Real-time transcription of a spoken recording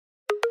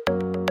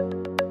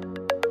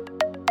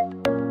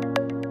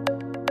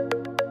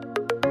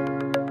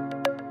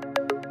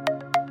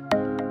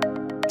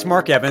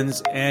Mark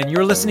Evans, and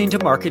you're listening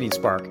to Marketing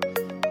Spark.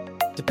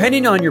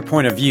 Depending on your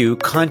point of view,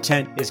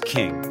 content is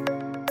king.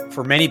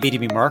 For many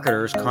B2B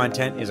marketers,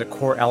 content is a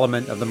core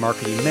element of the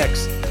marketing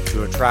mix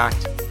to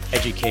attract,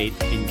 educate,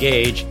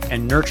 engage,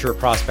 and nurture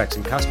prospects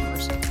and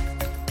customers.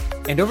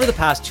 And over the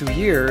past 2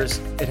 years,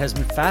 it has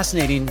been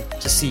fascinating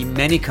to see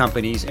many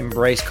companies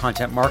embrace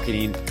content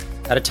marketing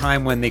at a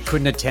time when they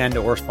couldn't attend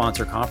or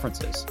sponsor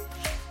conferences.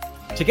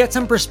 To get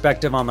some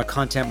perspective on the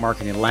content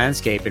marketing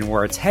landscape and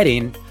where it's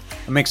heading,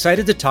 I'm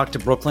excited to talk to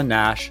Brooklyn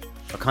Nash,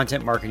 a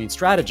content marketing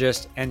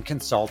strategist and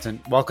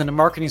consultant. Welcome to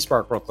Marketing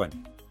Spark,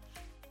 Brooklyn.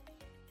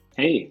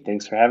 Hey,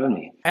 thanks for having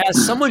me.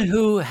 As someone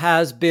who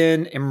has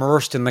been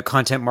immersed in the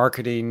content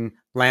marketing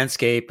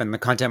landscape and the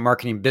content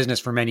marketing business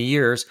for many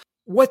years,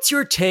 what's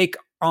your take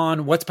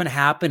on what's been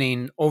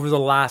happening over the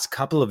last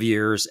couple of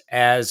years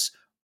as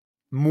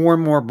more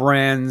and more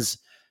brands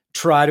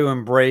try to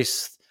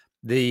embrace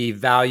the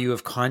value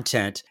of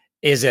content?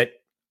 Is it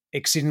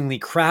exceedingly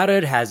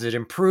crowded? Has it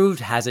improved?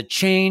 Has it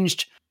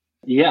changed?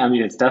 Yeah, I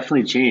mean, it's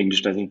definitely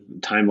changed. I think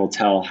time will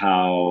tell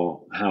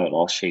how it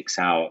all shakes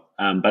out.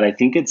 But I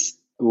think it's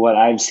what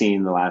I've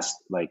seen the last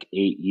 8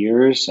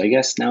 years, I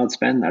guess now it's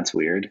been, that's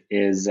weird,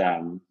 is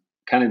kind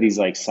of these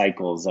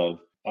cycles of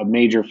a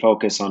major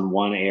focus on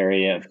one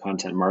area of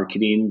content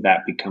marketing,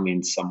 that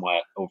becoming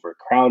somewhat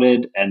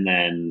overcrowded, and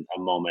then a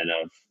moment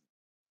of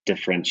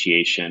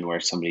differentiation where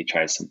somebody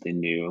tries something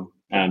new.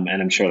 And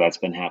I'm sure that's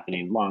been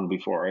happening long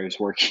before I was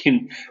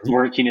working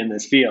in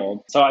this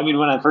field. So, I mean,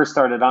 when I first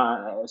started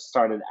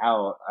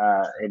out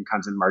in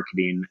content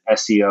marketing,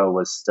 SEO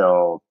was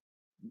still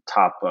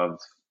top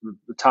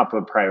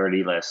of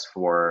priority list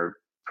for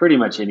pretty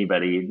much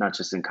anybody, not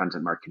just in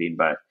content marketing,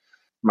 but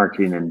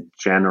marketing in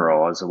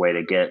general, as a way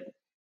to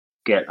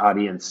get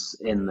audience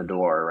in the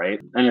door,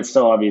 right? And it's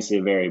still obviously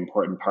a very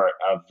important part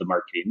of the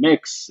marketing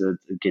mix,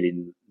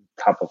 getting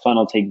top of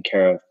funnel taken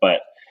care of.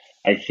 But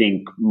I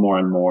think more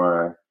and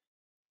more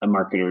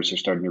marketers are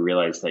starting to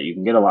realize that you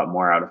can get a lot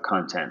more out of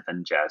content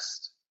than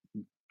just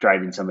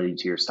driving somebody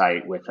to your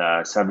site with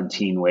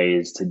 17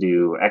 ways to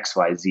do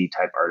XYZ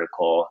type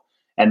article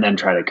and then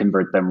try to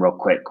convert them real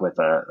quick with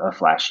a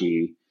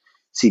flashy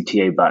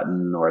CTA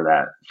button or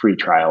that free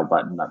trial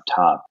button up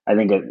top. I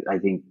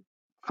think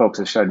folks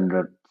are starting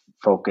to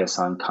focus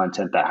on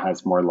content that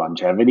has more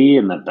longevity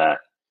and that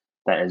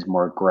is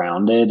more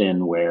grounded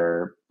in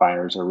where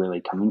buyers are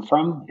really coming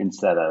from,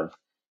 instead of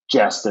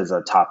just as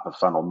a top of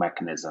funnel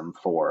mechanism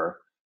for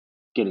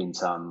getting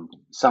some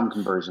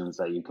conversions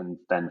that you can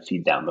then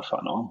feed down the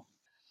funnel.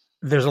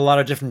 There's a lot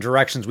of different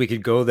directions we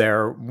could go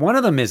there. One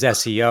of them is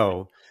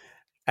SEO.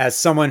 As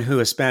someone who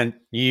has spent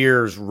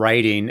years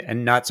writing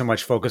and not so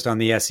much focused on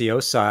the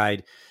SEO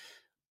side,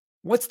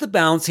 what's the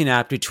balancing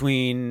act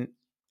between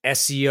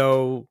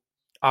SEO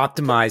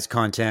optimized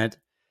content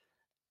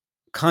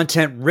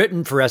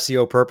written for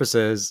SEO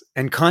purposes,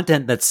 and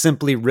content that's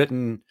simply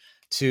written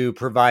to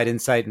provide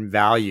insight and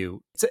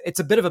value? It's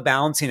a bit of a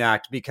balancing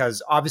act,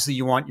 because obviously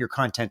you want your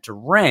content to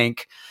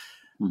rank,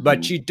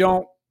 but you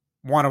don't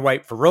want to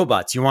write for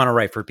robots. You want to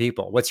write for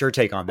people. What's your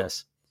take on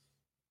this?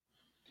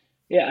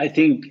 Yeah, I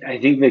think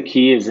the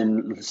key is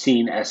in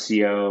seeing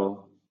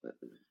SEO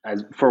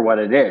as for what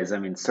it is. I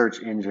mean,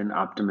 search engine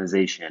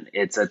optimization.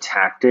 It's a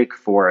tactic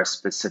for a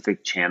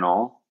specific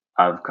channel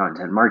of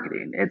content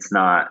marketing. It's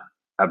not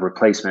a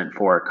replacement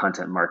for a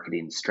content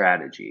marketing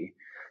strategy.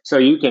 So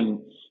you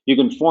can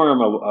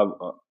form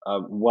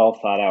a well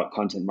thought out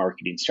content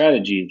marketing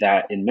strategy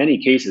that in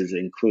many cases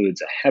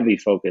includes a heavy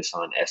focus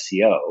on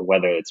SEO,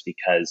 whether it's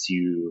because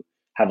you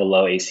have a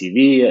low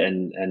ACV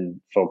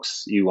and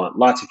you want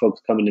lots of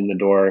folks coming in the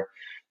door.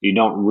 You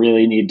don't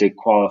really need to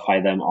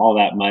qualify them all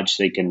that much.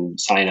 They can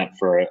sign up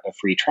for a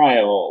free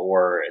trial,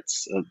 or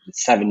it's a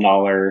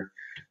 $7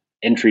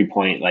 entry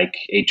point like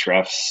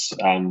Ahrefs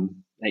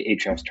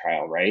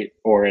trial, right?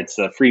 Or it's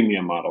a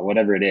freemium model,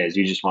 whatever it is.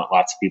 You just want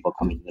lots of people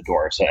coming in the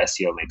door. So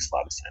SEO makes a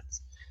lot of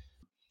sense.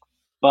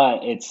 But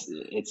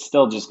it's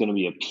still just going to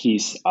be a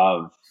piece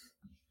of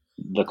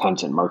the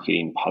content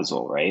marketing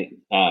puzzle, right?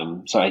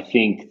 So I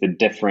think the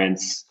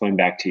difference, going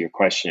back to your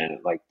question,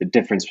 the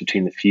difference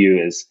between the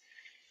few is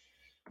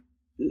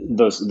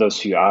those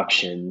few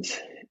options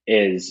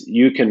is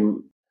you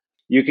can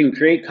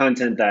create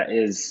content that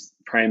is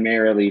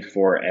primarily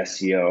for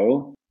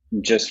SEO.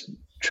 Just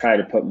try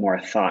to put more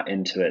thought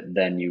into it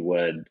than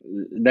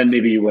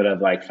maybe you would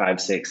have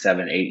 5, 6,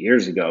 7, 8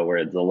 years ago,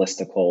 where the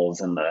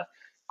listicles and the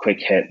quick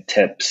hit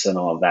tips and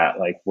all of that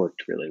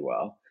worked really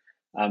well.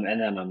 And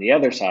then on the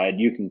other side,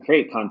 you can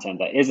create content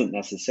that isn't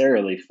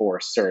necessarily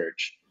for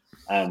search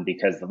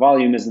because the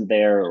volume isn't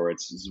there, or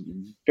it's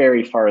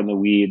very far in the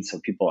weeds, so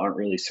people aren't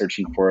really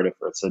searching for it, if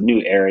it's a new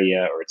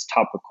area or it's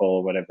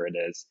topical, whatever it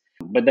is.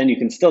 But then you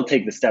can still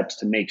take the steps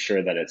to make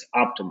sure that it's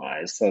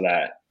optimized, so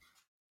that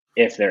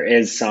if there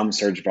is some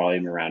search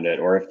volume around it,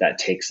 or if that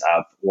takes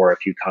up, or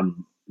if you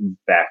come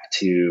back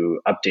to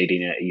updating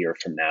it a year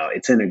from now,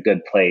 it's in a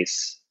good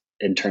place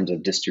in terms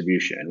of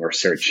distribution, where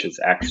search is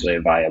actually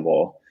a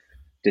viable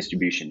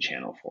distribution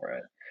channel for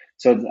it.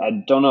 So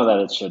I don't know that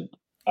it should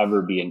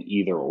ever be an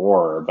either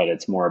or, but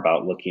it's more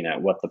about looking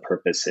at what the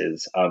purpose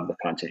is of the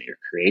content you're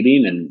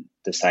creating and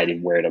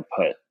deciding where to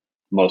put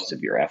most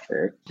of your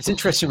effort. It's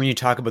interesting when you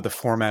talk about the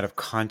format of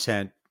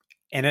content,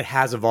 and it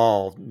has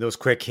evolved. Those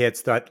quick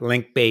hits, that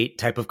link bait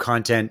type of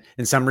content,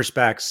 in some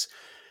respects,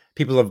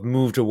 people have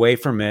moved away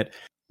from it.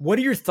 What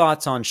are your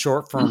thoughts on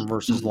short form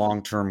versus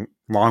long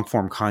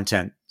form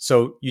content?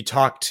 So you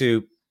talk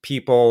to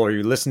people or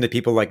you listen to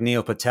people like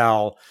Neil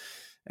Patel,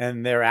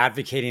 and they're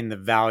advocating the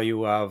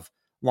value of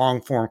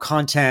long form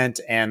content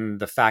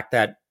and the fact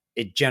that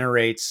it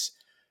generates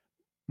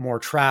more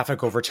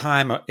traffic over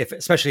time,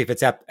 especially if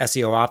it's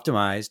SEO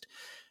optimized.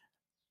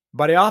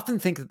 But I often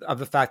think of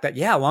the fact that,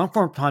 yeah, long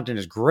form content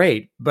is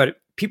great, but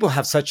people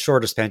have such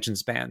short attention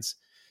spans.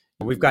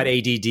 We've got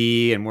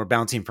ADD and we're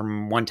bouncing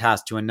from one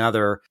task to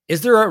another.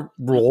 Is there a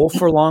role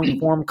for long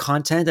form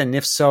content? And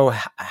if so,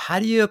 how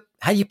do you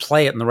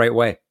play it in the right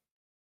way?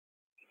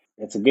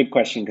 It's a good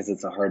question because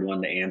it's a hard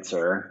one to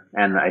answer.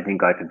 And I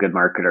think, like a good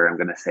marketer, I'm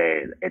going to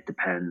say it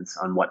depends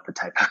on what the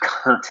type of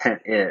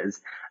content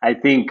is. I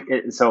think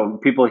so.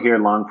 People hear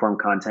long form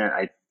content.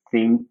 I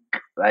think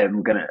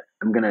I'm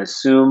gonna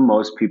assume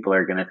most people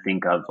are going to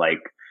think of like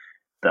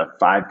the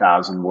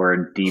 5,000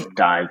 word deep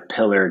dive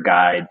pillar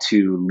guide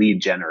to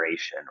lead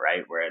generation,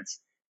 right? Where it's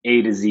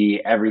A to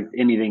Z,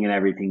 anything and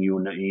everything you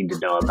need to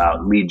know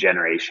about lead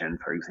generation,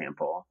 for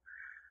example.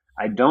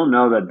 I don't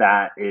know that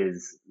that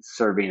is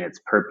serving its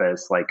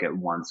purpose like it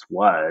once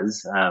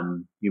was.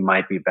 You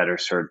might be better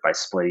served by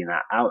splitting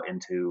that out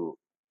into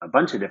a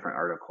bunch of different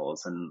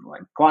articles and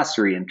like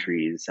glossary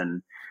entries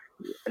and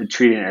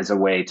treating it as a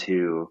way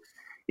to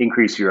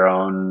increase your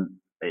own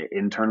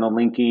internal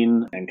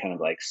linking and kind of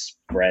like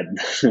spread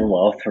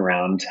wealth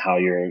around how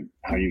you're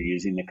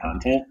using the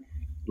content,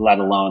 let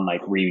alone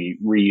like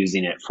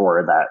reusing it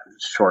for that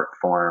short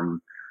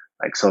form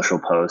like social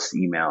posts,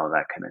 email,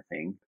 that kind of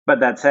thing. But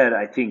that said,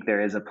 I think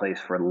there is a place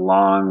for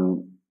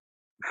long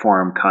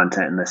form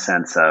content in the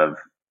sense of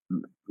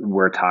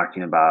we're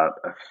talking about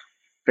a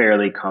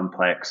fairly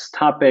complex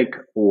topic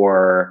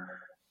or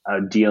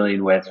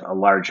dealing with a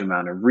large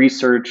amount of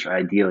research,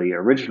 ideally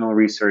original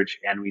research,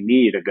 and we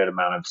need a good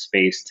amount of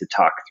space to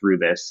talk through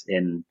this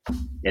in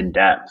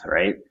depth,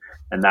 right?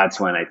 And that's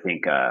when I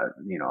think a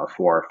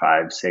 4,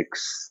 5,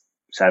 6,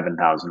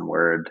 7,000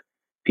 word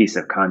piece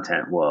of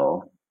content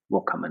will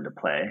come into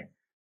play.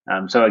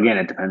 So again,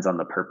 it depends on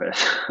the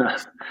purpose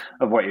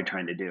of what you're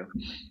trying to do.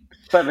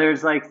 But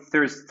there's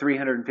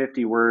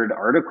 350 word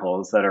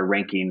articles that are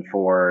ranking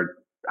for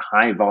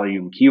high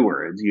volume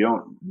keywords. You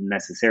don't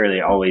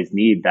necessarily always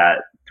need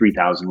that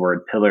 3,000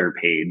 word pillar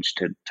page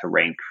to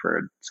rank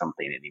for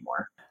something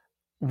anymore.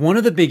 One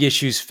of the big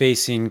issues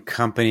facing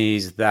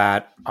companies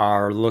that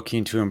are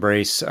looking to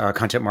embrace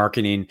content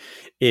marketing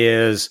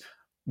is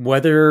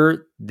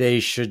whether they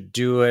should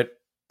do it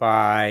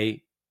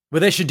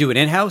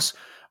in-house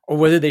or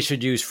whether they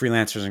should use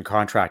freelancers and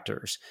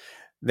contractors.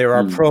 There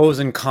are pros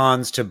and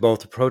cons to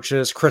both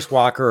approaches. Chris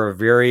Walker, a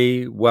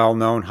very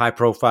well-known,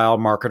 high-profile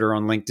marketer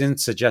on LinkedIn,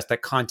 suggests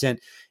that content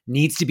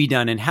needs to be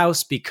done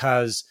in-house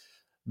because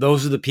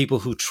those are the people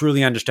who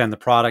truly understand the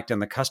product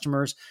and the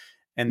customers.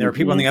 And there are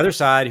people on the other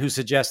side who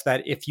suggest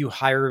that if you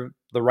hire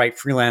the right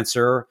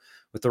freelancer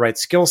with the right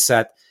skill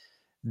set,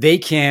 they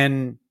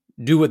can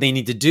do what they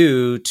need to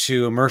do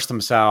to immerse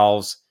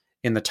themselves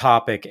in the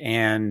topic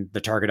and the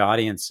target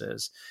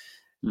audiences.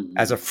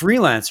 As a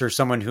freelancer,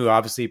 someone who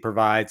obviously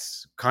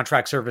provides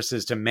contract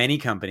services to many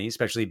companies,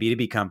 especially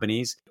B2B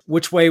companies,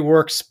 which way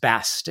works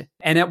best?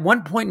 And at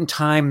one point in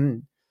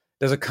time,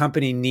 does a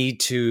company need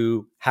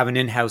to have an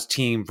in-house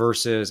team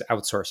versus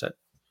outsource it?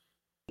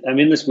 I'm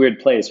in this weird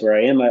place where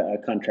I am a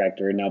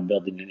contractor and now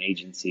building an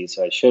agency,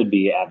 so I should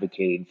be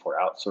advocating for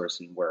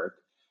outsourcing work.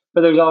 But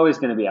there's always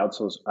going to be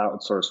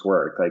outsourced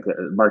work. Like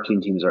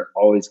marketing teams are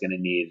always going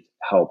to need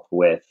help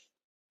with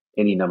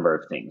any number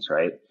of things,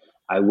 right?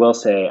 I will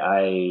say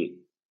I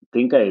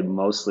think I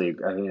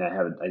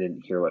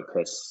didn't hear what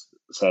Chris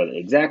said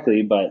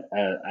exactly, but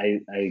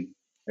I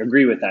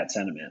agree with that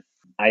sentiment.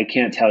 I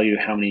can't tell you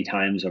how many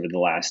times over the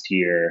last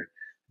year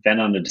I've been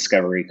on a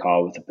discovery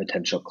call with a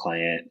potential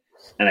client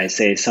and I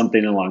say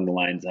something along the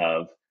lines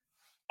of,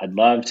 I'd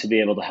love to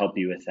be able to help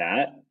you with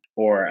that,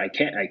 or I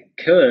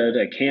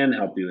can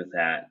help you with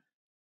that,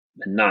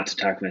 and not to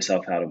talk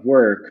myself out of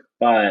work,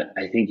 but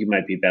I think you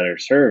might be better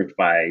served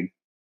by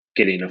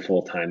getting a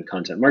full-time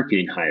content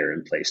marketing hire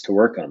in place to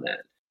work on that.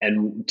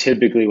 And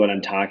typically what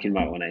I'm talking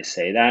about when I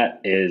say that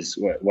is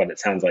what it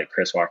sounds like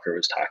Chris Walker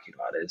was talking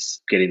about,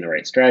 is getting the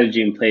right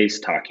strategy in place,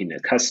 talking to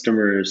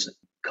customers,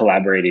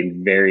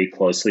 collaborating very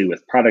closely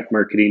with product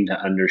marketing to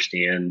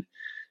understand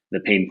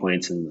the pain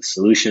points and the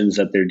solutions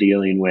that they're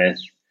dealing with,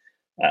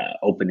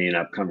 opening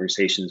up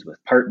conversations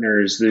with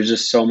partners. There's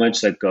just so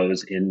much that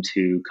goes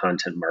into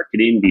content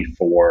marketing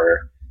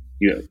before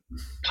you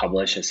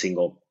publish a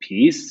single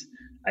piece.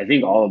 I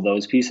think all of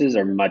those pieces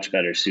are much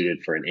better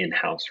suited for an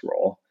in-house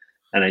role.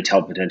 And I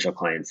tell potential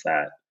clients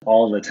that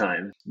all the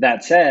time.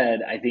 That said,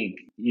 I think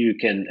you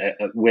can,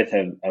 with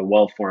a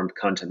well-formed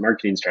content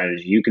marketing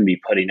strategy, you can be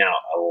putting out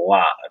a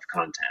lot of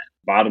content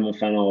bottom of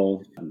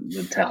funnel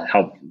to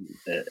help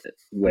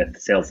with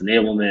sales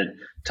enablement,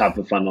 top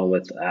of funnel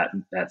with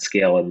at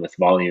scale and with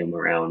volume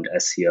around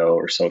SEO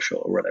or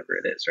social or whatever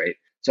it is, right?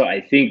 So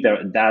I think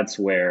that's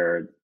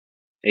where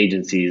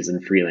agencies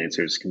and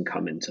freelancers can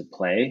come into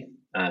play.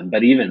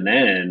 But even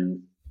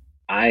then,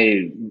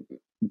 I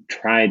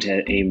try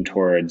to aim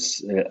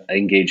towards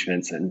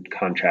engagements and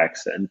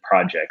contracts and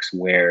projects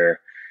where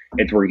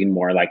it's working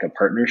more like a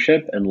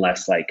partnership and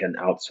less like an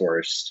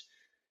outsourced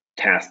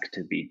task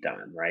to be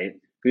done, right?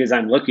 Because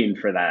I'm looking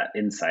for that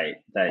insight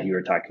that you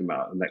were talking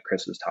about and that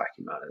Chris was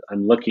talking about.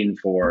 I'm looking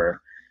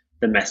for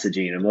the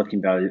messaging. I'm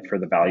looking for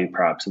the value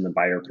props and the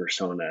buyer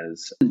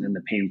personas and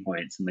the pain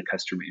points and the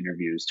customer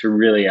interviews to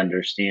really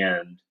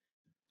understand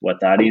what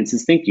the audience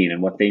is thinking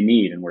and what they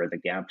need and where the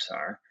gaps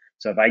are.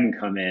 So if I can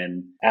come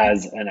in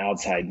as an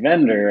outside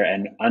vendor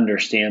and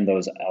understand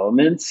those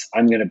elements,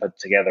 I'm going to put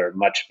together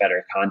much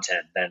better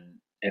content than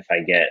if I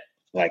get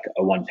like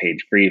a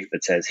one-page brief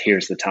that says,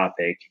 here's the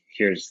topic,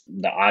 here's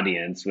the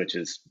audience, which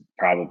is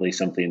probably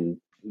something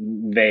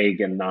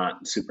vague and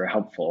not super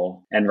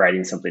helpful, and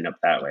writing something up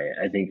that way.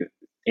 I think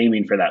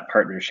aiming for that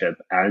partnership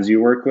as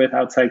you work with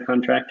outside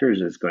contractors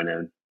is going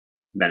to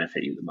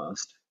benefit you the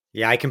most.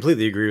 Yeah, I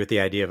completely agree with the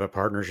idea of a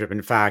partnership.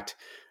 In fact,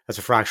 as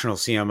a fractional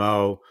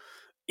CMO,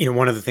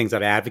 one of the things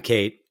that I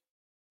advocate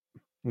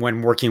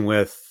when working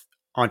with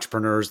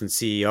entrepreneurs and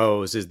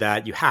CEOs is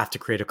that you have to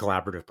create a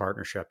collaborative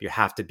partnership. You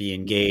have to be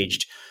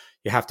engaged.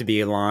 You have to be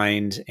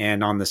aligned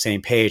and on the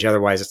same page.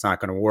 Otherwise, it's not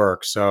going to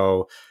work.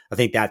 So I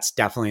think that's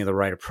definitely the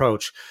right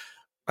approach.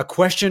 A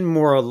question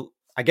more,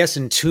 I guess,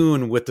 in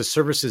tune with the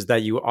services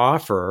that you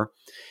offer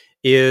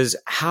is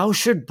how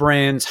should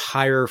brands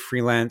hire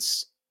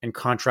freelance and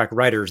contract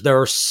writers?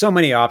 There are so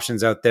many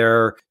options out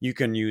there. You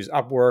can use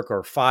Upwork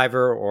or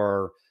Fiverr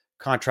or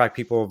contract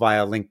people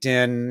via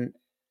LinkedIn.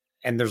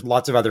 And there's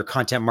lots of other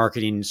content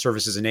marketing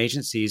services and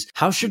agencies.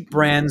 How should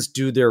brands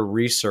do their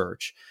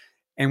research?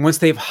 And once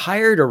they've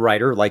hired a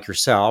writer like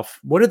yourself,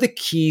 what are the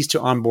keys to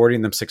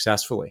onboarding them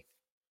successfully?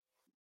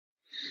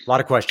 A lot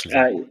of questions.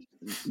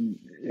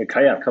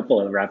 Yeah, a couple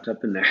of wrapped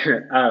up in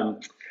there.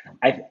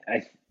 I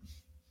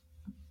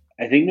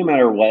think no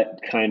matter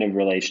what kind of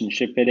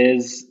relationship it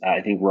is,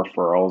 I think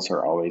referrals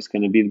are always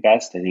going to be the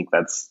best. I think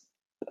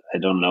I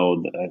don't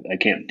know, I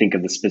can't think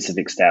of the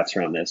specific stats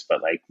around this,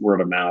 but like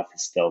word of mouth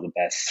is still the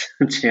best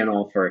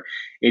channel for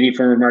any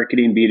form of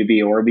marketing,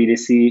 B2B or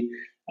B2C.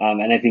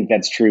 And I think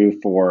that's true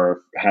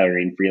for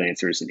hiring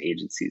freelancers and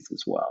agencies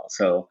as well.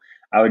 So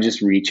I would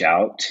just reach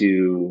out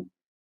to,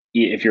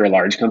 if you're a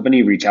large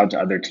company, reach out to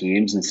other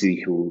teams and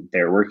see who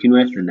they're working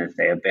with and if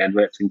they have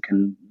bandwidth and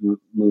can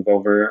move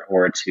over,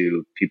 or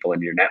to people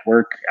in your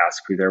network,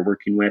 ask who they're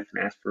working with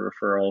and ask for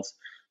referrals.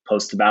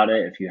 Post about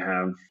it if you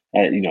have,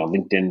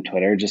 LinkedIn,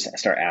 Twitter, just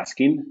start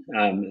asking.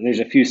 There's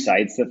a few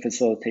sites that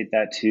facilitate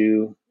that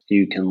too.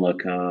 You can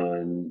look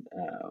on,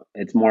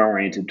 it's more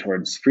oriented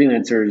towards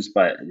freelancers,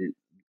 but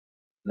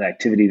the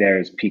activity there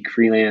is Peak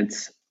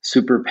Freelance.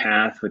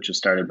 Superpath, which was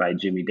started by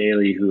Jimmy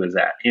Daly, who was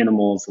at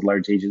Animals, a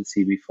large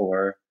agency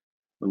before.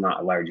 Well, not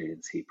a large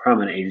agency,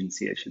 prominent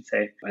agency, I should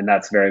say. And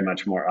that's very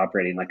much more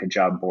operating like a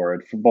job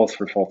board for both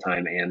for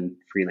full-time and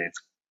freelance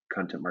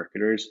content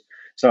marketers.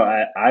 So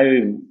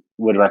I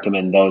would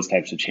recommend those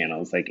types of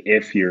channels. Like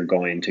if you're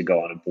going to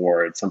go on a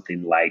board,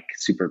 something like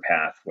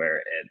Superpath,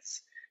 where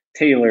it's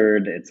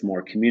tailored, it's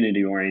more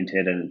community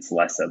oriented, and it's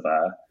less of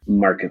a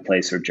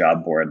marketplace or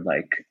job board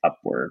like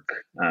Upwork.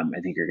 I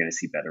think you're going to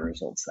see better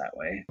results that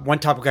way. One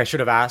topic I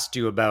should have asked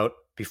you about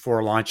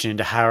before launching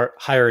into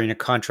hiring a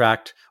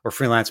contract or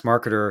freelance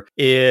marketer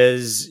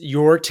is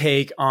your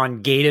take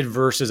on gated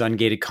versus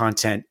ungated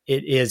content.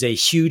 It is a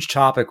huge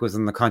topic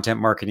within the content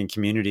marketing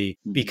community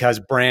because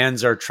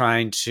brands are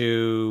trying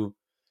to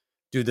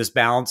do this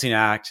balancing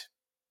act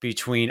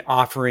between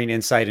offering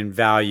insight and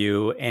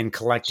value and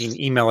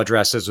collecting email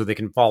addresses so they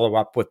can follow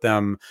up with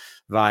them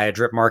via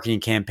drip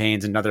marketing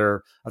campaigns and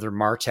other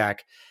MarTech.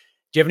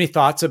 Do you have any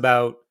thoughts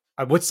about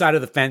what side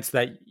of the fence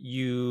that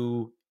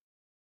you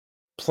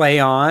play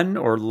on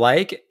or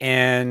like,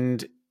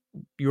 and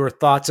your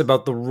thoughts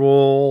about the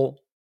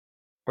role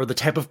or the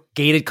type of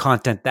gated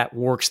content that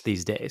works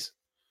these days,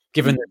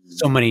 given there's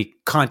so many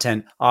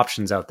content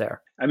options out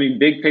there? I mean,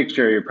 big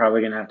picture, you're probably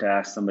going to have to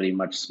ask somebody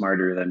much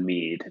smarter than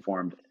me to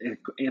form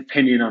an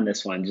opinion on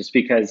this one, just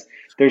because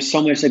there's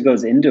so much that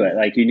goes into it.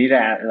 Like you need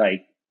to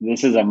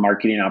this is a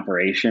marketing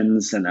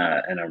operations and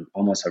a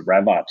almost a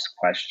RevOps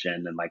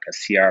question and like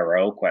a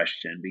CRO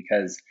question,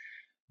 because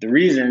the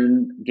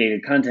reason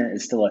gated content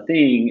is still a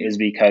thing is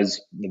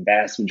because the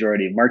vast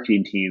majority of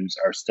marketing teams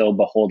are still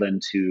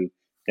beholden to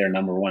their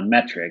number one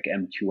metric,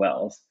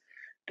 MQLs.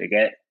 To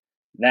get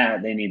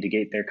that, they need to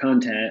gate their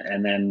content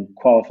and then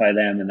qualify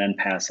them and then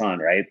pass on,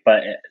 right?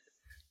 But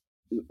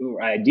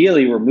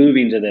ideally, we're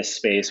moving to this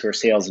space where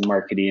sales and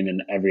marketing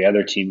and every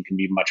other team can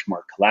be much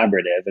more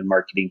collaborative, and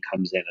marketing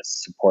comes in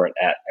as support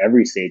at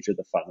every stage of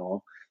the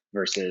funnel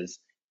versus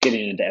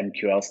getting into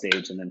MQL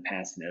stage and then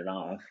passing it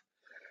off.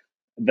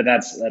 But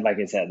that's, like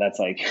I said, that's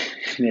like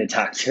you need to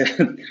talk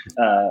to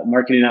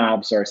marketing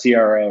ops or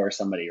CRO or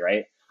somebody,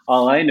 right?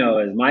 All I know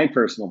is my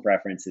personal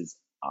preference is,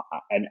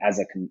 and as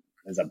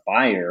a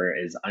buyer,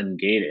 is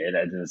ungated,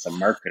 and as a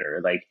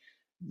marketer, like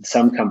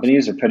some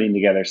companies are putting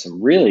together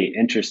some really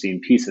interesting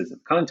pieces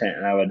of content,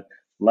 and I would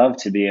love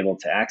to be able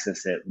to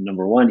access it,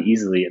 number one,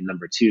 easily, and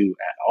number two,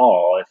 at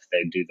all, if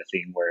they do the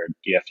thing where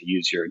you have to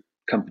use your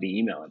company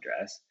email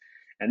address.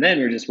 And then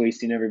we're just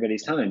wasting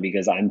everybody's time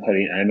because I'm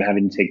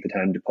having to take the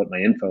time to put my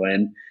info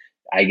in.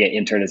 I get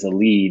entered as a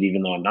lead,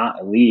 even though I'm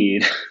not a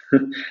lead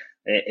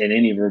in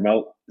any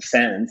remote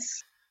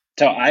sense.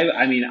 So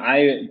I mean,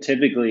 I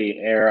typically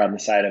err on the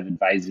side of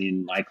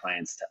advising my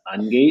clients to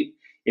ungate.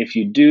 If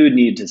you do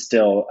need to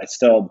I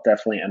still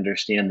definitely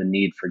understand the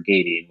need for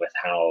gating with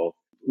how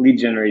lead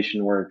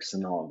generation works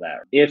and all of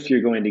that. If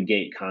you're going to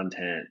gate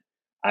content,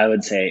 I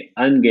would say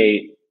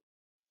ungate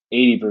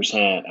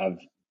 80% of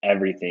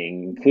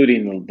everything,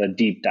 including the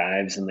deep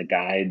dives and the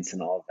guides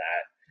and all of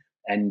that,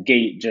 and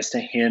gate just a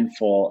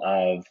handful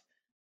of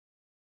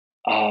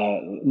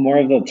more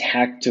of the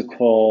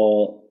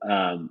tactical,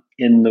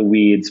 in the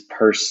weeds,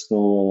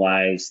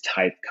 personalized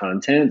type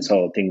content.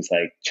 So things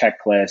like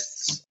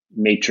checklists,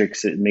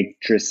 matrices,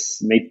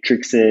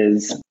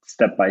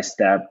 step by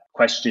step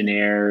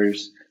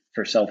questionnaires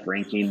for self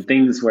ranking,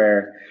 things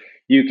where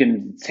you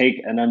can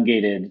take an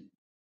ungated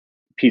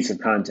piece of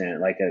content,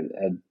 like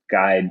a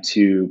guide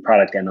to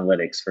product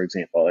analytics, for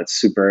example. It's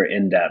super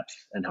in depth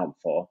and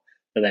helpful.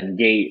 But then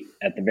gate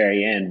at the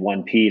very end,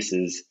 one piece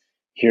is,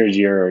 here's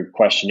your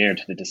questionnaire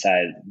to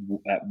decide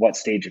at what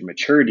stage of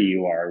maturity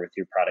you are with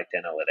your product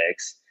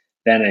analytics.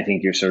 Then I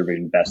think you're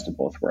serving best of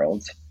both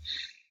worlds.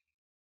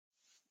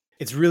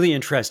 It's really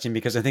interesting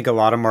because I think a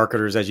lot of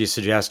marketers, as you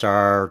suggest,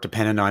 are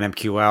dependent on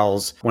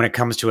MQLs when it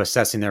comes to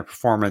assessing their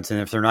performance. And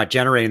if they're not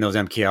generating those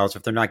MQLs,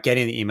 if they're not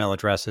getting the email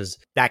addresses,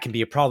 that can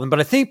be a problem. But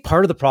I think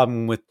part of the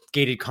problem with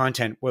gated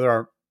content, well, there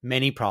are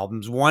many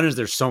problems. One is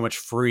there's so much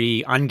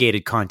free,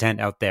 ungated content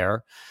out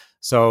there.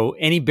 So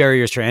any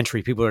barriers to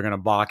entry, people are going to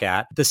balk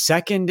at. The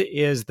second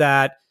is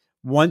that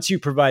once you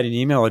provide an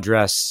email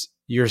address,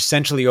 you're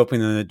essentially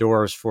opening the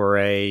doors for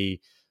a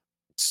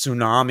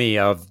tsunami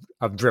of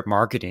drip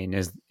marketing.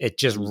 Is it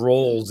just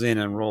rolls in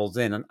and rolls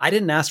in. And I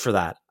didn't ask for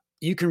that.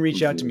 You can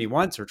reach out to me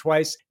once or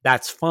twice.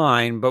 That's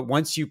fine. But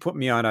once you put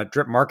me on a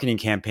drip marketing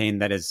campaign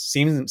that is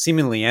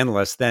seemingly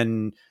endless,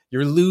 then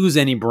you lose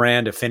any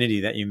brand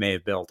affinity that you may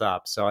have built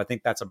up. So I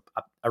think that's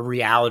a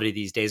reality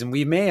these days. And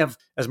we may have,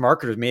 as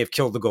marketers, may have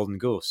killed the golden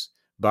goose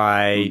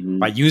by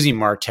using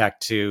MarTech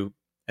to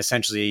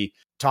essentially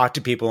talk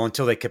to people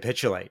until they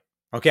capitulate.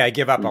 Okay, I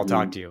give up, I'll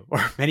talk to you. Or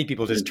many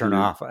people just turn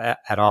off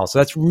at all. So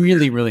that's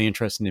really, really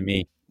interesting to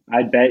me.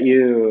 I'd bet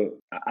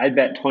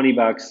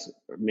 $20,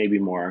 maybe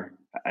more.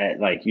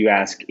 Like you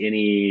ask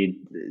any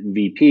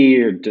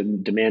VP or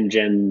demand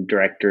gen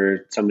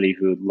director, somebody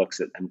who looks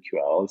at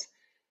MQLs,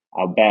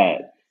 I'll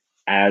bet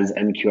as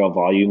MQL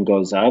volume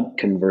goes up,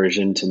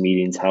 conversion to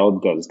meetings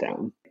held goes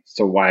down.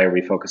 So why are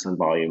we focused on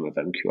volume of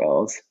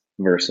MQLs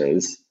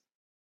versus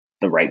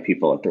the right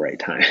people at the right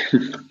time?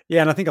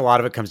 Yeah, and I think a lot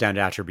of it comes down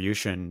to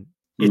attribution.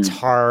 It's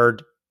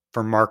hard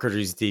for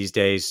marketers these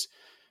days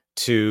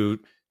to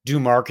do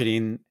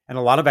marketing, and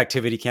a lot of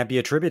activity can't be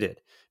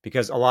attributed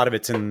because a lot of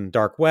it's in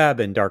dark web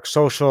and dark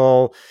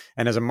social.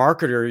 And as a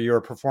marketer, your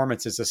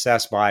performance is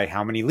assessed by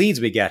how many leads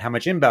we get, how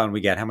much inbound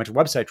we get, how much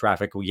website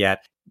traffic we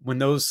get. When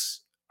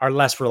those are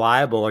less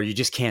reliable or you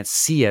just can't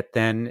see it,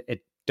 then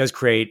it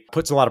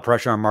puts a lot of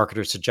pressure on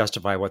marketers to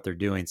justify what they're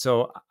doing.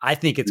 So I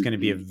think it's going to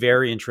be a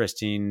very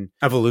interesting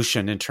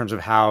evolution in terms of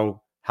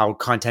how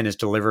content is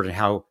delivered and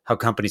how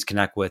companies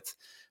connect with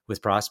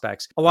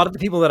prospects. A lot of the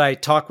people that I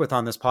talk with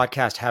on this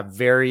podcast have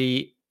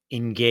very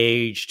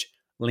engaged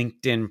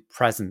LinkedIn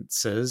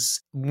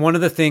presences. One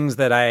of the things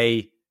that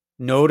I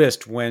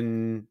noticed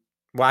one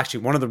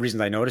of the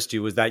reasons I noticed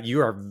you was that you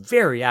are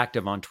very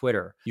active on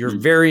Twitter. You're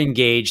very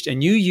engaged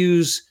and you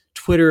use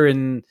Twitter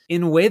in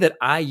a way that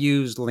I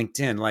use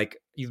LinkedIn. Like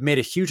you've made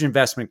a huge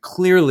investment.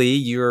 Clearly,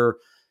 you're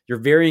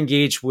very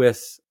engaged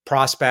with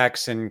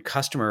prospects and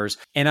customers.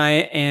 And I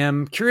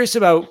am curious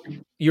about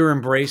your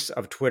embrace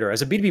of Twitter.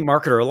 As a B2B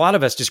marketer, a lot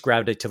of us just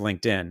gravitate to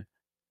LinkedIn.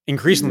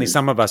 Increasingly,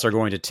 some of us are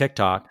going to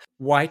TikTok.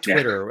 Why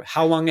Twitter? Yeah.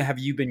 How long have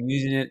you been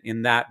using it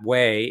in that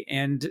way?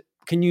 And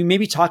can you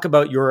maybe talk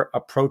about your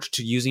approach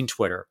to using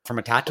Twitter from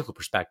a tactical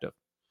perspective?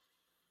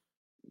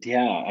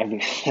 Yeah,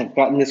 I've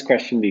gotten this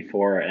question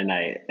before, and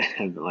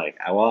I'm like,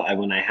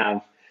 when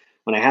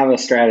I have a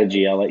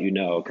strategy, I'll let you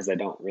know because I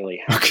don't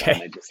really have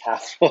one. I just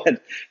have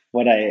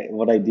what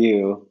I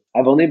do.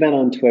 I've only been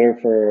on Twitter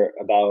for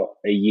about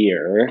a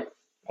year,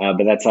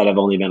 but that's not. I've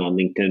only been on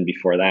LinkedIn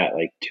before that,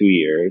 like 2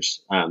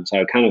 years. So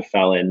I kind of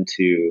fell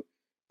into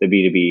the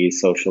B2B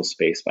social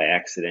space by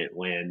accident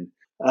when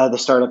the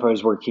startup I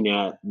was working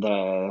at,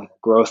 the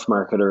growth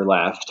marketer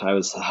left. I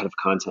was head of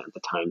content at the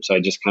time, so I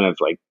just kind of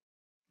like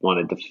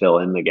wanted to fill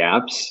in the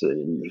gaps,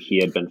 and he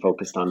had been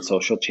focused on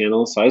social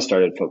channels, so I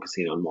started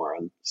focusing more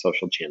on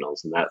social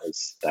channels, and that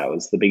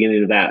was the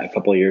beginning of that a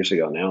couple of years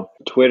ago now.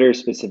 Twitter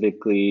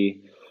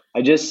specifically,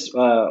 I just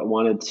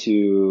wanted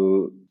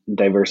to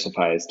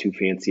diversify, is too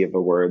fancy of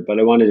a word, but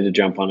I wanted to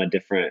jump on a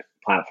different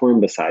platform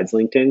besides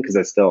LinkedIn, because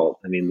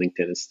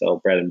LinkedIn is still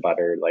bread and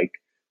butter, like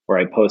where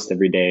I post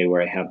every day,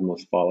 where I have the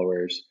most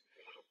followers.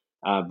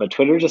 But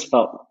Twitter just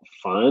felt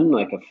fun,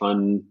 like a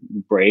fun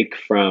break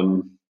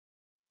from,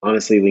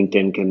 honestly,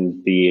 LinkedIn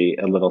can be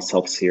a little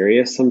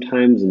self-serious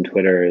sometimes, and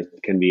Twitter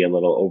can be a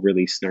little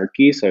overly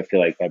snarky. So I feel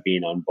like by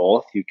being on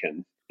both, you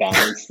can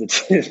balance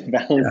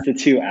balance the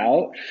two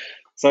out.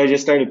 So I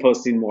just started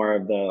posting more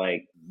of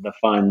the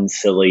fun,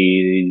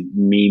 silly,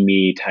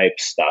 meme type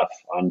stuff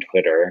on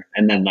Twitter,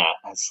 and then that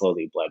has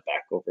slowly bled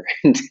back over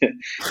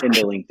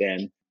into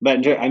LinkedIn.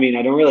 But I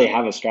don't really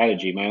have a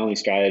strategy. My only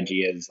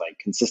strategy is like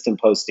consistent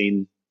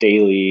posting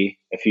daily,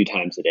 a few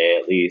times a day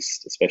at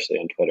least, especially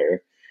on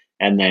Twitter.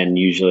 And then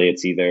usually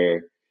it's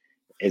either,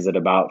 is it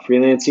about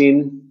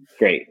freelancing?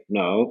 Great.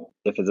 No.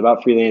 If it's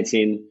about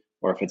freelancing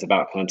or if it's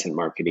about content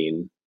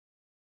marketing,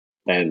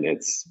 then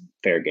it's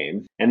fair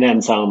game. And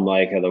then some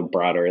like a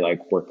broader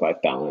like work-life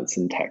balance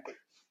and tech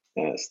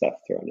stuff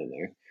thrown in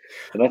there.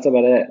 But that's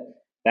about it.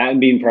 That and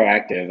being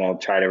proactive. I'll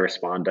try to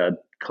respond to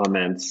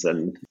comments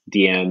and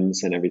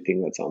DMs and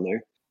everything that's on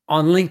there.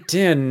 On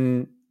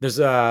LinkedIn,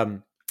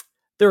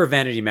 there are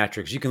vanity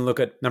metrics. You can look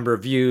at number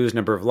of views,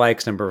 number of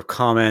likes, number of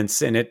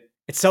comments, and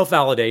it's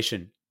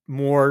self-validation.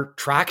 More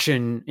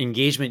traction,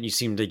 engagement you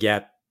seem to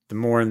get, the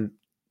more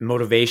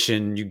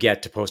motivation you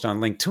get to post on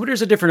LinkedIn.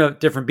 Twitter's a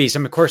different beast.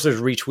 Of course, there's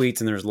retweets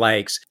and there's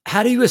likes.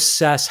 How do you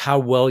assess how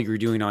well you're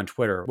doing on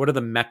Twitter? What are the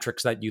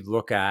metrics that you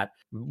look at,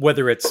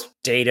 whether it's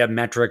data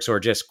metrics or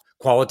just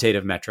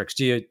qualitative metrics?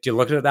 Do you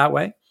look at it that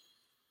way?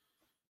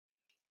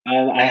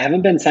 I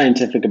haven't been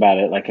scientific about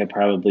it like I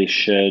probably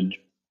should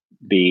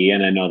be,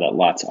 and I know that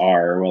lots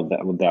are. Well,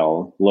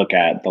 they'll look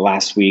at the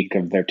last week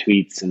of their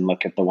tweets and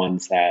look at the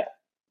ones that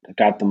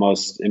got the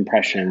most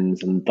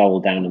impressions and double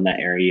down in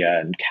that area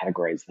and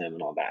categorize them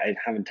and all that. I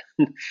haven't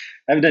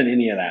done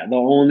any of that. The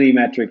only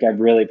metric I've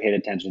really paid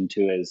attention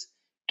to is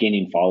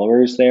gaining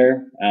followers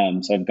there.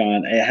 So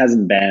it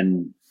hasn't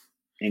been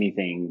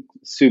anything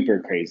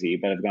super crazy,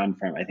 but I've gone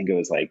from, I think it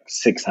was like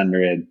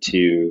 600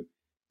 to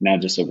now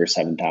just over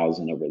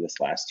 7,000 over this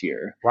last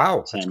year.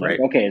 Wow, so that's I'm great.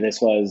 Like, okay, this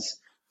was,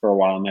 for a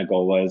while, my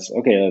goal was,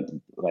 okay,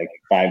 like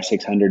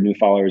 500-600 new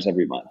followers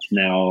every month.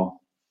 Now,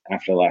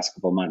 after the last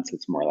couple of months,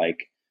 it's more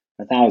like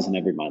 1,000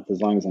 every month,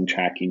 as long as I'm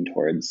tracking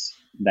towards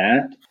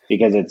that,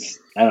 because it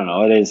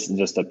is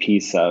just a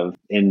piece of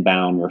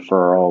inbound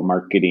referral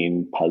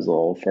marketing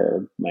puzzle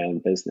for my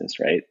own business,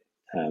 right?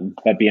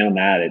 But beyond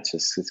that, it's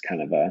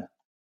kind of a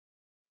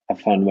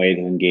fun way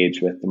to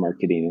engage with the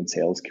marketing and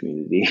sales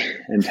community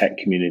and tech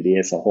community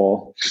as a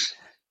whole.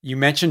 You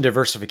mentioned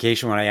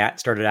diversification when I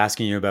started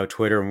asking you about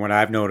Twitter. And what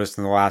I've noticed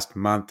in the last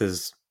month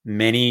is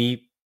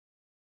many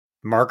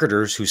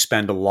marketers who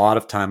spend a lot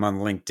of time on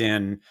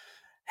LinkedIn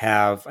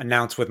have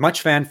announced with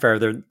much fanfare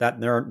that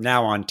they're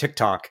now on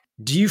TikTok.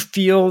 Do you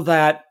feel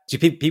that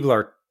people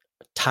are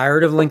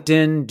tired of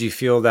LinkedIn? Do you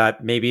feel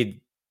that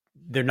maybe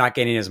they're not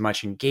getting as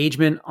much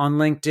engagement on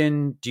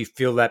LinkedIn? Do you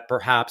feel that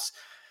perhaps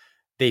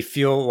they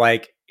feel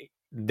like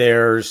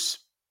there's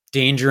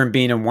danger in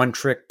being a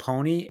one-trick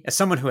pony? As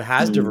someone who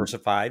has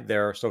diversified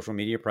their social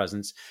media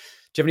presence,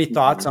 do you have any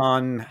thoughts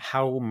on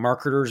how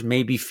marketers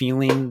may be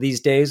feeling these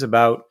days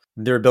about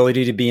their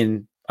ability to be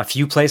in a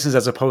few places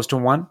as opposed to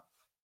one?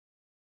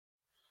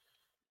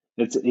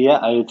 It's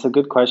a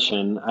good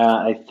question.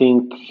 I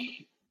think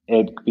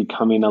it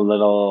becoming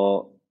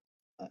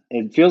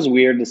it feels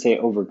weird to say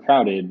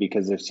overcrowded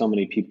because there's so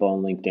many people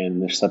on LinkedIn.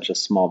 There's such a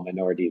small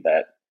minority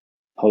that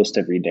post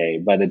every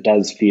day, but it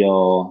does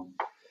feel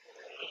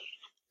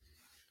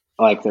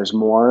like there's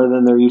more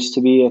than there used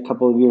to be a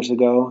couple of years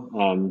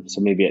ago.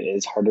 So maybe it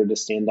is harder to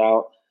stand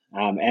out.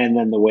 And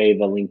then the way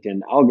the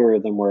LinkedIn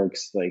algorithm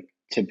works, like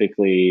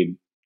typically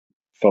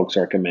folks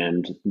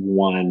recommend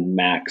 1,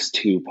 max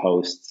 2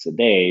 posts a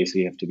day. So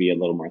you have to be a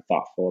little more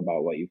thoughtful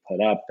about what you put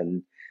up.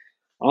 And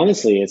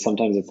honestly,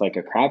 sometimes it's like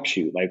a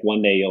crapshoot. Like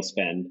one day you'll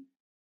spend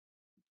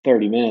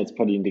 30 minutes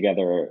putting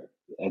together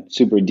a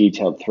super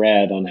detailed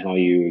thread on how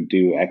you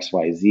do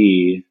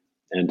XYZ,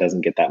 and it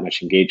doesn't get that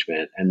much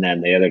engagement. And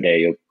then the other day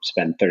you'll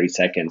spend 30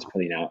 seconds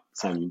putting out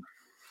some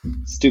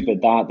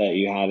stupid thought that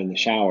you had in the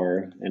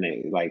shower, and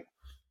it like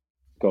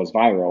goes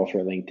viral for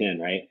LinkedIn,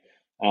 right?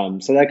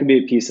 So that could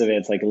be a piece of it.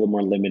 It's like a little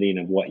more limiting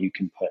of what you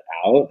can put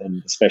out,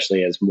 and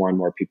especially as more and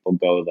more people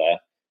go the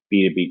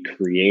B2B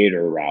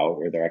creator route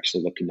where they're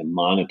actually looking to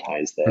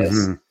monetize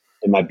this,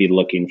 they might be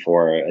looking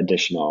for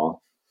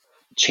additional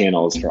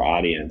channels for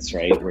audience,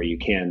 right? Where you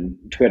can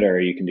Twitter,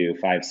 you can do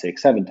 5,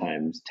 6, 7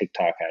 times.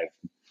 TikTok, I have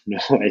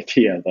no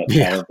idea, but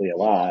probably a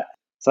lot.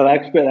 So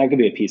that could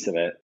be a piece of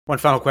it. One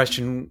final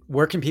question: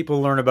 where can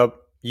people learn about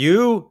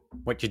you,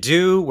 what you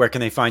do? Where can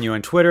they find you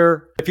on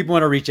Twitter? If people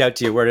want to reach out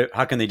to you,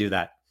 how can they do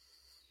that?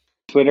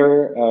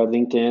 Twitter,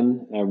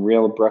 LinkedIn,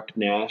 Real Brooke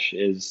Nash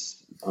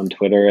is on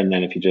Twitter, and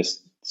then if you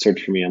just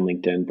search for me on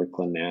LinkedIn,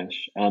 Brooklyn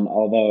Nash.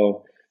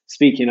 Although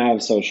speaking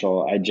of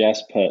social, I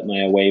just put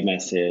my away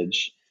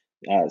message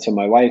So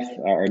my wife,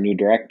 our new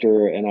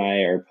director, and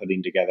I are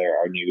putting together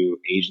our new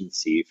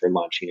agency for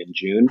launching in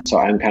June. So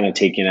I'm kind of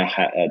taking a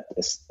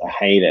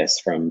hiatus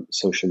from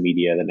social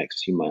media the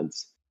next few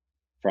months.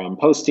 From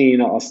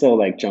posting, I'll still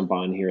like jump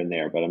on here and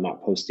there, but I'm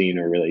not posting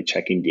or really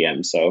checking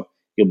DMs. So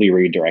you'll be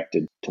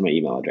redirected to my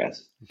email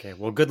address. Okay.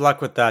 Well, good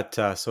luck with that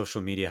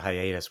social media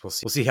hiatus. We'll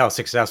see how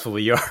successful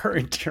you are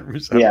in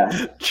terms of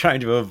trying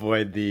to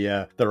avoid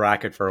the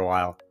racket for a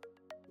while.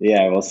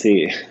 Yeah, we'll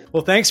see.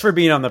 Well, thanks for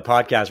being on the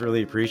podcast.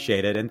 Really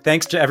appreciate it. And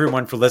thanks to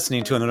everyone for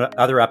listening to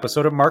another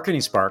episode of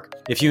Marketing Spark.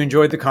 If you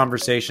enjoyed the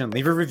conversation,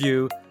 leave a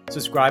review,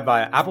 subscribe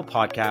via Apple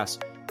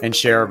Podcasts, and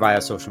share via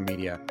social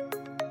media.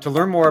 To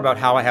learn more about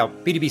how I help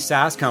B2B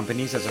SaaS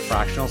companies as a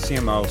fractional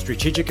CMO,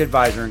 strategic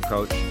advisor, and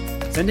coach,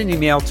 send an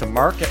email to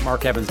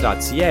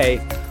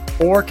mark@markevans.ca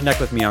or connect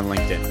with me on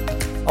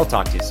LinkedIn. I'll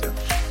talk to you soon.